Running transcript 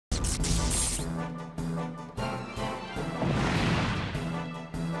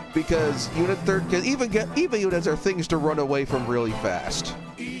because even units are things to run away from really fast.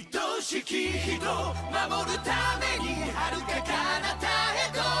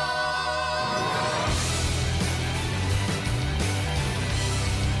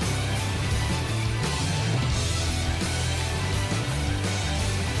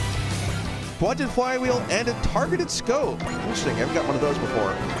 Pointed flywheel and a targeted scope. Interesting, I haven't got one of those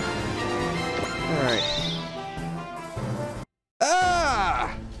before. Alright.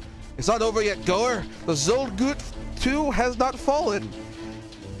 Ah! It's not over yet, Goer. The Zolgut 2 has not fallen.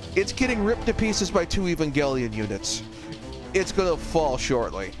 It's getting ripped to pieces by 2 Evangelion units. It's gonna fall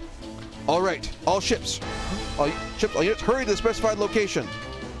shortly. Alright, all ships. All units, hurry to the specified location.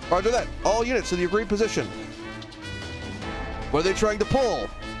 Roger that. All units to the agreed position. What are they trying to pull?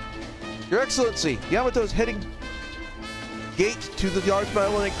 Your Excellency, Yamato's heading gate to the large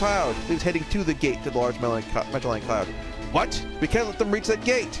Magellanic Cloud. He's heading to the gate to the large Magellanic Cloud. What? We can't let them reach that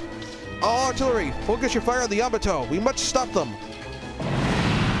gate. All artillery, focus your fire on the Yamato. We must stop them.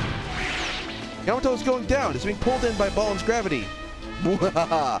 Yamato is going down. It's being pulled in by Ballin's gravity.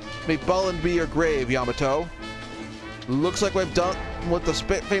 May Ballin be your grave, Yamato. Looks like we've done what the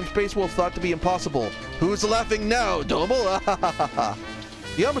famed Space Wolf thought to be impossible. Who's laughing now, Domo?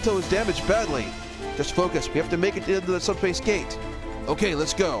 Yamato is damaged badly. Just focus. We have to make it into the subspace gate. Okay,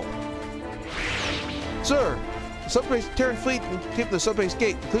 let's go. Sir, the subspace Terran fleet came to the subspace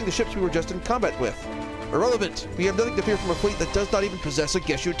gate, including the ships we were just in combat with. Irrelevant. We have nothing to fear from a fleet that does not even possess a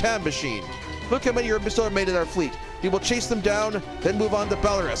Geshu Tam machine. Look how many missiles are made in our fleet. We will chase them down, then move on to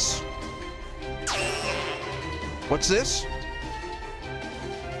Belarus. What's this?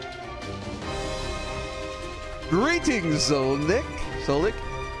 Greetings, Zolnik. Solik,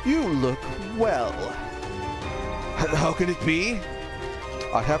 you look well. How can it be?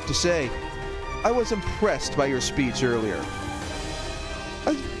 I have to say, I was impressed by your speech earlier.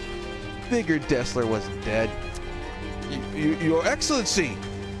 I figured Dessler wasn't dead. Your Excellency,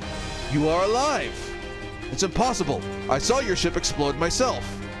 you are alive. It's impossible. I saw your ship explode myself.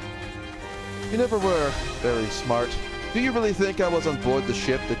 You never were very smart. Do you really think I was on board the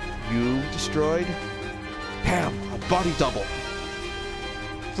ship that you destroyed? Damn, a body double.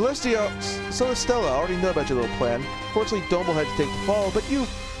 Celestella, I already know about your little plan. Fortunately, Domo had to take the fall, but you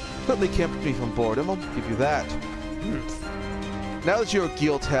certainly kept me from boredom. I'll give you that. Now that your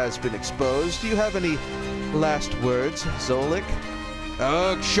guilt has been exposed, do you have any last words, Zolik?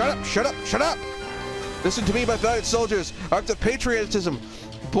 Shut up, shut up, shut up! Listen to me, my valiant soldiers. Our act of patriotism,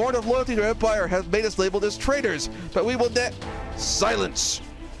 born of loyalty to our empire, has made us labeled as traitors, but we will silence!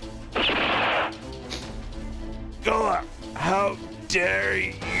 Goa, how dare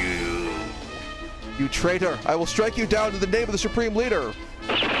you! You traitor! I will strike you down in the name of the Supreme Leader!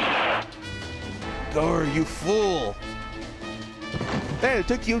 Goer, you fool! Man, it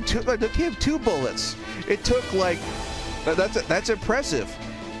took him 2 bullets. It took like... That's impressive.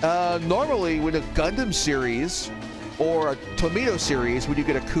 Normally, with a Gundam series or a Tomino series, when you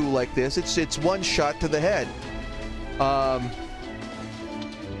get a coup like this, it's 1 shot to the head.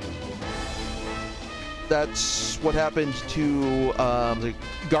 That's what happened to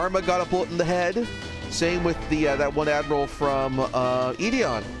Garma got a bullet in the head. Same with the that one admiral from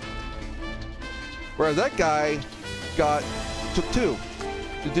Ideon. Whereas that guy took 2.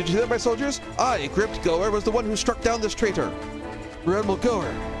 Did you hear that, my soldiers? I, Gripped Goer, was the one who struck down this traitor. Admiral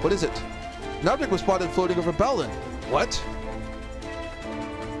Goer, what is it? An object was spotted floating over Ballin. What?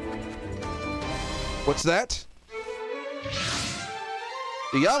 What's that?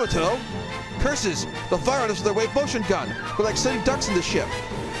 The Yamato? Curses! They'll fire on us with their wave motion gun! We're like sitting ducks in the ship!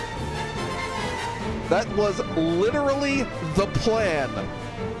 That was literally the plan!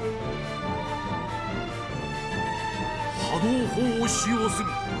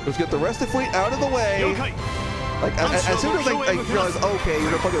 Let's get the rest of the fleet out of the way! Like, as soon as I realized, okay,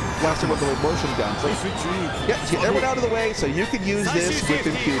 you're gonna fucking blast him with the wave motion gun. So, yeah, let's get everyone out of the way so you can use this with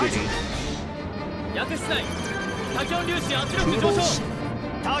impunity. Toodles.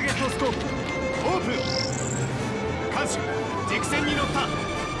 ターゲットスコープオープン監視軸線に乗った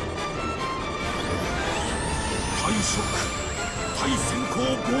対ショック対先行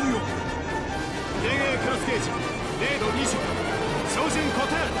防御電源クロスゲージ0度20照準固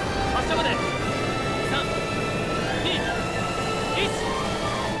定発射まで3、2、1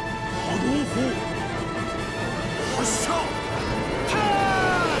波動砲発射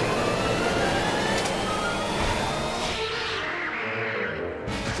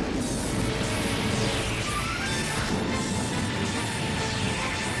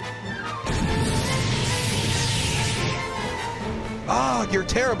Ah, you're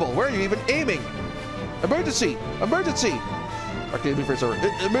terrible. Where are you even aiming? Emergency! Emergency! Okay, move first over.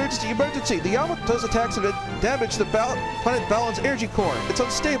 Emergency, emergency! The Yamato's attacks have damaged the planet Balon's energy core. It's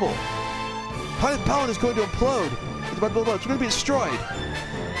unstable. Planet Balon is going to implode. It's going to be destroyed.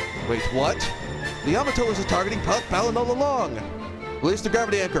 Wait, what? The Yamato was targeting Planet Balon all along. Release the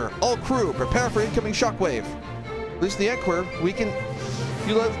gravity anchor. All crew, prepare for incoming shockwave. Release the anchor. We can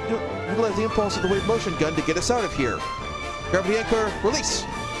utilize the impulse of the wave motion gun to get us out of here. Gravity anchor, release.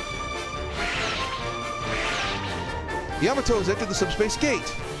 The Yamato has entered the subspace gate.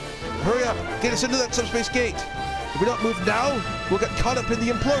 Hurry up, get us into that subspace gate. If we don't move now, we'll get caught up in the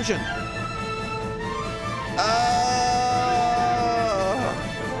implosion.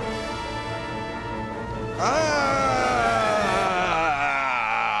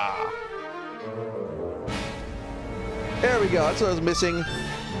 There we go, that's what I was missing.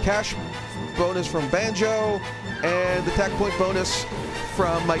 Cash bonus from Banjo, and the attack point bonus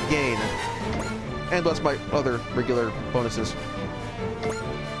from my gain. And plus my other regular bonuses.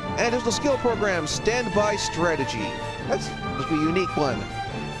 And there's the skill program, Standby Strategy. That's must be a unique one.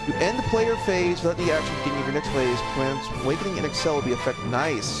 You end the player phase without the action beginning of your next phase. Commands Awakening and Excel will be effect.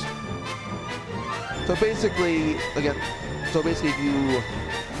 Nice. So basically, again, if you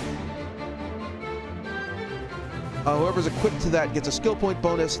whoever's equipped to that gets a skill point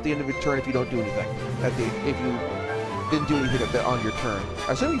bonus at the end of your turn if you don't do anything. If you didn't do anything on your turn.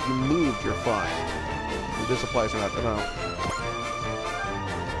 I assume if you moved, you're fine. If this applies or not, I don't know.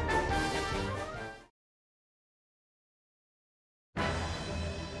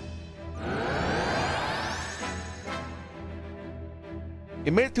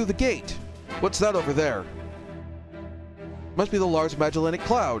 You made it through the gate. What's that over there? Must be the large Magellanic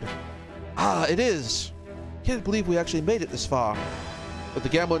Cloud. Ah, it is. Can't believe we actually made it this far. With the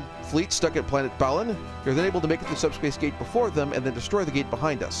Gamma fleet stuck at planet Balon, you're then able to make it to the subspace gate before them and then destroy the gate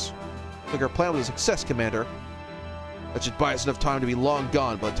behind us. Looks like our plan was a success, Commander. That should buy us enough time to be long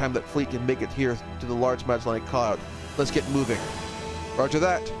gone by the time that fleet can make it here to the large Magellanic Cloud. Let's get moving. Roger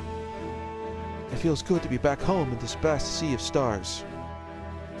that. It feels good to be back home in this vast sea of stars.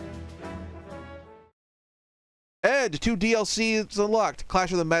 And 2 DLCs unlocked,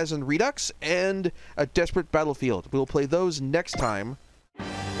 Clash of the Mazin Redux and A Desperate Battlefield. We'll play those next time.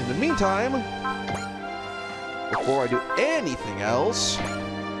 In the meantime, before I do anything else,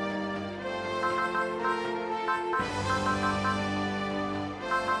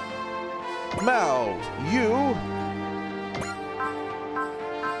 Mao, you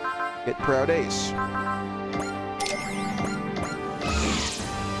get Proud Ace.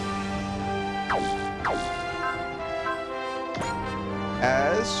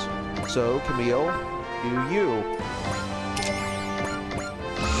 So Camille, do you.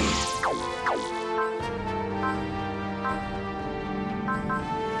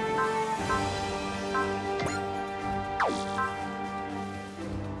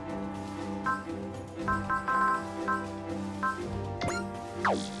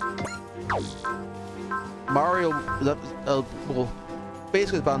 Mario, well,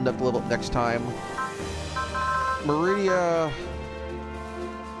 basically about enough to level up next time. Meridia,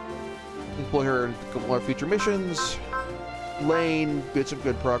 deploy her in a couple more future missions. Lane did some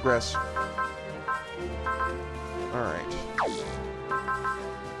good progress. Alright.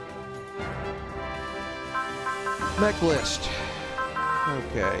 Mech list.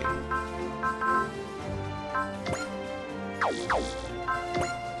 Okay.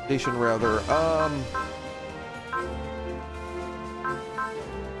 Station rather.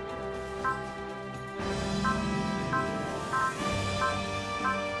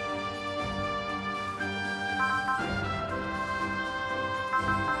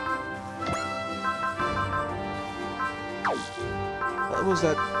 What was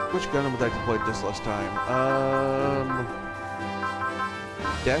that? Which Gundam was I deployed this last time?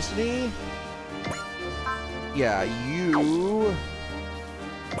 Destiny? Yeah, you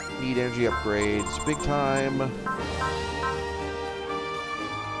need energy upgrades. Big time.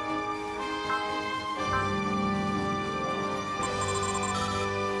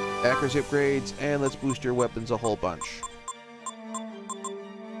 Accuracy upgrades, and let's boost your weapons a whole bunch.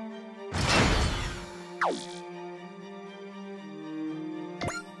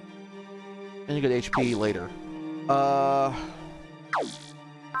 And you get HP later.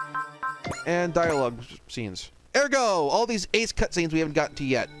 And dialogue scenes. Ergo! All these ace cutscenes we haven't gotten to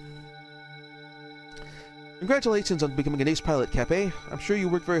yet. Congratulations on becoming an ace pilot, Cape. I'm sure you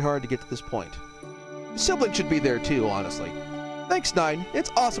worked very hard to get to this point. Your sibling should be there too, honestly. Thanks, Nine.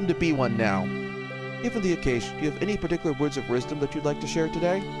 It's awesome to be one now. Given the occasion, do you have any particular words of wisdom that you'd like to share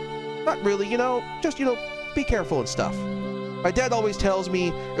today? Not really, just, be careful and stuff. My dad always tells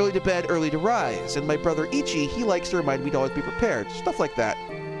me early to bed, early to rise, and my brother Ichi, he likes to remind me to always be prepared. Stuff like that.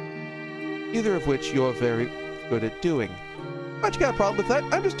 Either of which you're very good at doing. But you got a problem with that?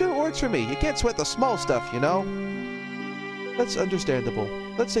 I'm just doing what works for me. You can't sweat the small stuff, you know? That's understandable.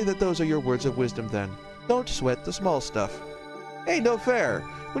 Let's say that those are your words of wisdom then. Don't sweat the small stuff. Hey, no fair.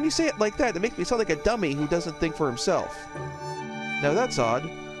 When you say it like that, it makes me sound like a dummy who doesn't think for himself. Now that's odd.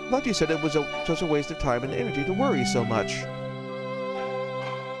 I thought you said it was such a waste of time and energy to worry so much.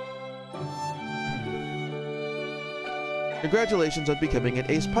 Congratulations on becoming an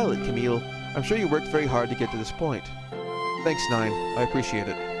ace pilot, Camille. I'm sure you worked very hard to get to this point. Thanks, Nine. I appreciate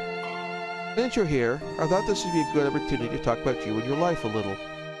it. Since you're here, I thought this would be a good opportunity to talk about you and your life a little.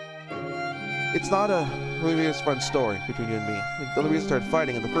 It's not a really fun story between you and me. The only reason I started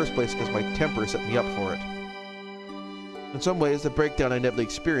fighting in the first place is because my temper set me up for it. In some ways, the breakdown I inevitably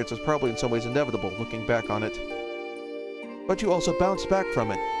experienced was probably in some ways inevitable, looking back on it. But you also bounced back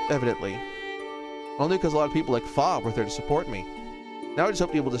from it, evidently. Only because a lot of people like Fa were there to support me. Now I just hope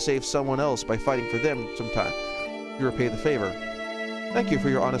to be able to save someone else by fighting for them sometime. You repay the favor. Thank you for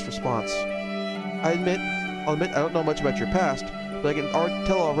your honest response. I'll admit I don't know much about your past, but I can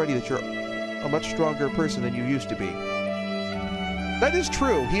tell already that you're a much stronger person than you used to be. That is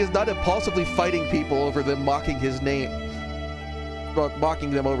true. He is not impulsively fighting people over them mocking his name.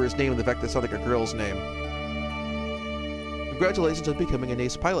 Mocking them over his name and the fact that it sounds like a girl's name. Congratulations on becoming an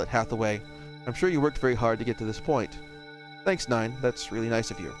ace pilot, Hathaway. I'm sure you worked very hard to get to this point. Thanks, Nine. That's really nice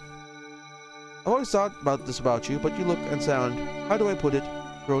of you. I've always thought about this about you, but you look and sound, how do I put it,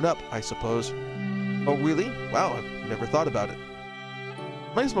 grown up, I suppose. Oh, really? Wow, I've never thought about it.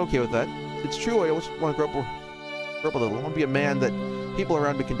 I guess I'm okay with that. It's true, I always want to grow up a little. I want to be a man that people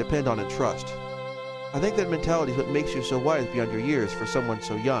around me can depend on and trust. I think that mentality is what makes you so wise beyond your years for someone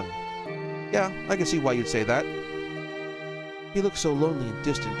so young. Yeah, I can see why you'd say that. He looks so lonely and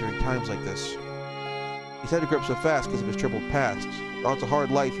distant during times like this. He's had to grow up so fast because of his troubled past. It's a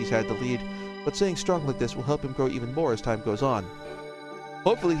hard life he's had to lead, but staying strong like this will help him grow even more as time goes on.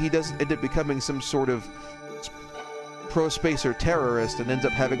 Hopefully he doesn't end up becoming some sort of pro-spacer terrorist and ends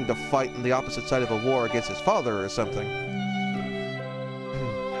up having to fight on the opposite side of a war against his father or something.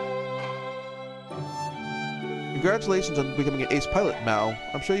 Congratulations on becoming an ace pilot, Mao.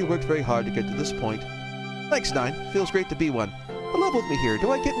 I'm sure you worked very hard to get to this point. Thanks, Nine. Feels great to be one. But level with me here.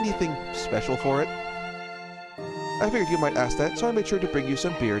 Do I get anything special for it? I figured you might ask that, so I made sure to bring you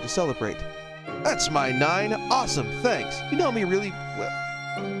some beer to celebrate. That's my Nine. Awesome, thanks. You know me really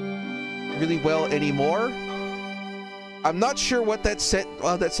well anymore? I'm not sure what that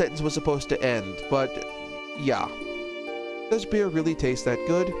sentence was supposed to end, but yeah. Does beer really taste that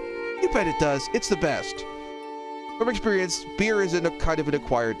good? You bet it does. It's the best. From experience, beer is kind of an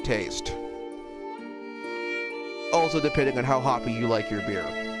acquired taste. Also depending on how hoppy you like your beer.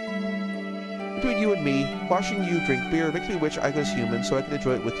 Between you and me, watching you drink beer makes me wish I was human so I could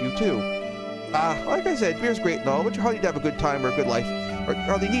enjoy it with you too. Like I said, beer's great and all, but you hardly need to have a good time or a good life, or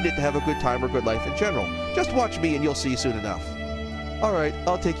hardly need it to have a good time or good life in general. Just watch me and you'll see soon enough. Alright,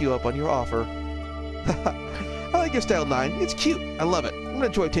 I'll take you up on your offer. I like your style, Nine. It's cute. I love it. I'm gonna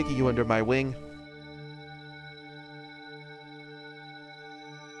enjoy taking you under my wing.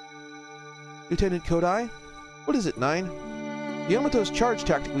 Lieutenant Kodai? What is it, Nine? Yamato's charge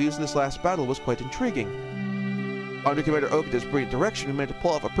tactic we used in this last battle was quite intriguing. Under Commander Okita's brilliant direction, we managed to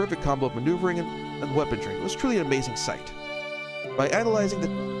pull off a perfect combo of maneuvering and weaponry. It was truly an amazing sight. By analyzing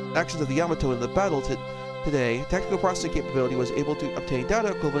the actions of the Yamato in the battle today, tactical processing capability was able to obtain data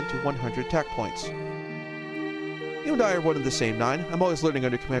equivalent to 100 TAC points. You and I are one and the same, Nine. I'm always learning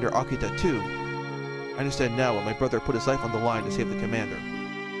under Commander Okita, too. I understand now why my brother put his life on the line to save the commander.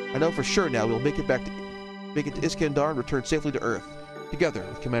 I know for sure now we'll make it to Iskandar and return safely to Earth, together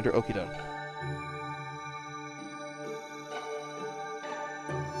with Commander Okita.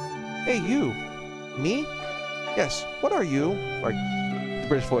 Hey, you! Me? Yes, what are you? Or, the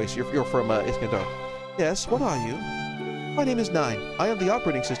British voice, you're from Iskandar. Yes, what are you? My name is Nine. I am the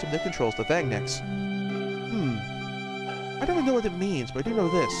operating system that controls the Vagneks. I don't really know what it means, but I do know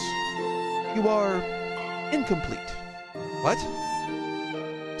this. You are incomplete. What?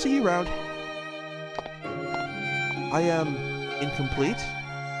 See you around. I am incomplete?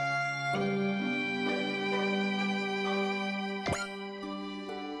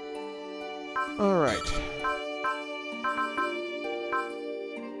 Alright.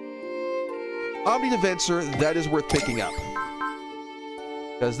 Omni-Defensor, that is worth picking up.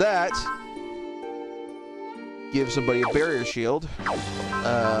 Because that gives somebody a barrier shield.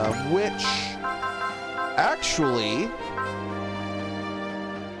 Which actually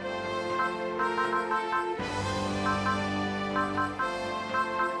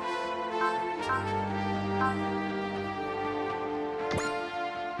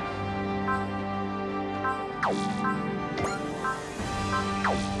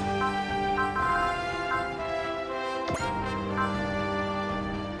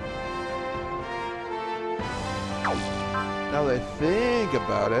Now that I think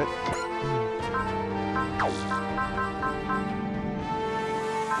about it...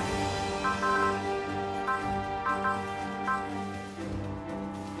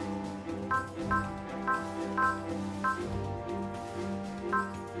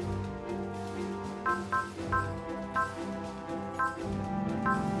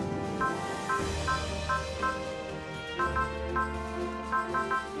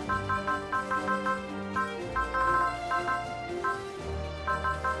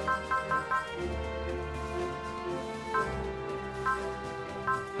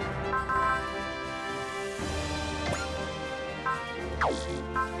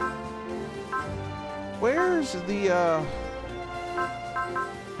 Where's the,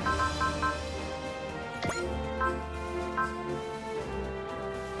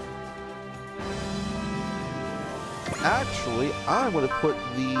 Actually, I'm going to put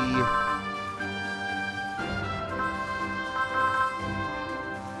the...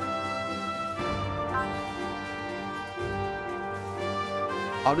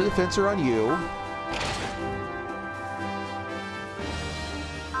 I'll do the fencer on you.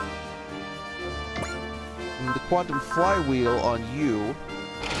 And the quantum flywheel on you.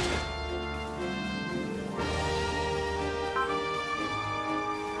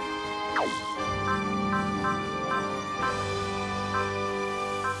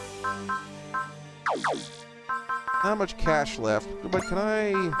 Not much cash left, but can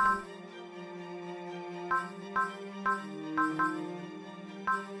I...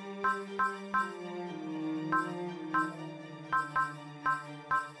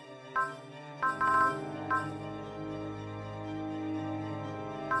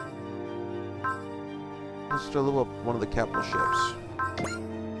 Let's just level up one of the capital ships.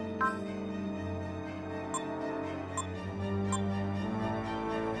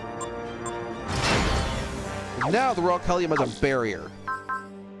 Now the Royal Callium has a barrier.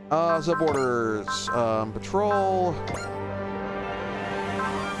 Suborders, patrol.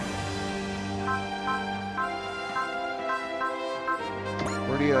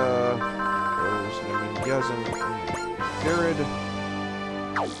 Gordia, Yazin, Jared,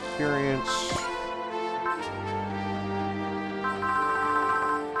 experience.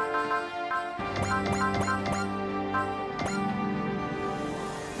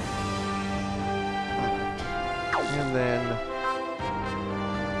 And then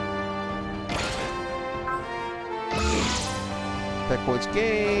tech points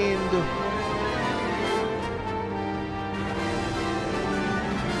gained.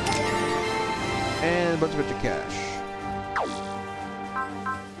 And a bunch of cash.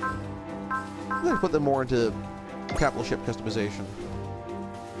 I'm going to put them more into capital ship customization.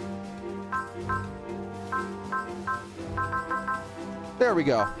 There we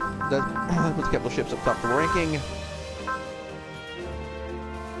go. That puts capital ships up top of the ranking.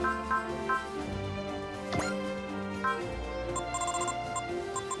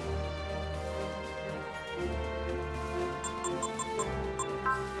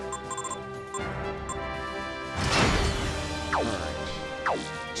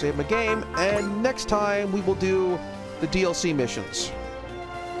 Save my game, and next time we will do the DLC missions.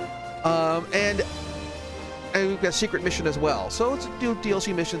 And we've got a secret mission as well. So let's do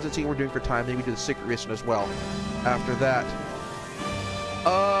DLC missions and see what we're doing for time. Maybe do the secret mission as well after that.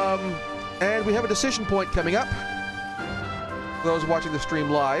 And we have a decision point coming up. For those watching the stream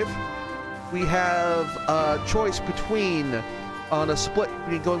live, we have a choice between on a split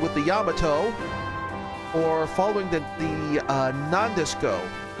between going with the Yamato or following the Nondisco.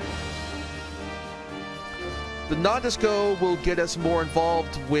 The Nondisco will get us more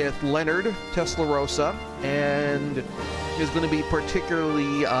involved with Leonard Testarossa, and is going to be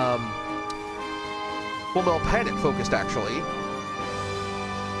particularly Full Metal Panic focused, actually.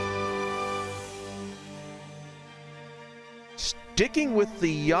 Sticking with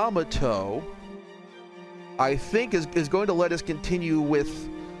the Yamato, I think is going to let us continue with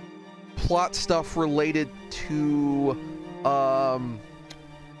plot stuff related to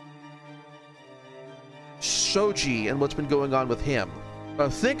Shoji and what's been going on with him. I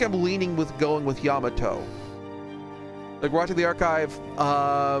think I'm leaning with going with Yamato. Like, watching the archive,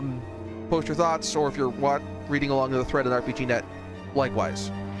 post your thoughts, or if you're reading along the thread on RPGNet,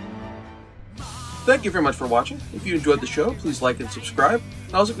 likewise. Thank you very much for watching. If you enjoyed the show, please like and subscribe.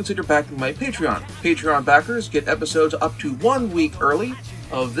 And also consider backing my Patreon. Patreon backers get episodes up to 1 week early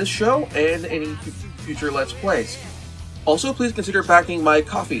of this show and any future Let's Plays. Also, please consider backing my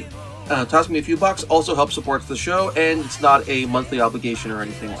Ko-fi. Toss me a few bucks also helps support the show, and it's not a monthly obligation or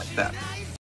anything like that.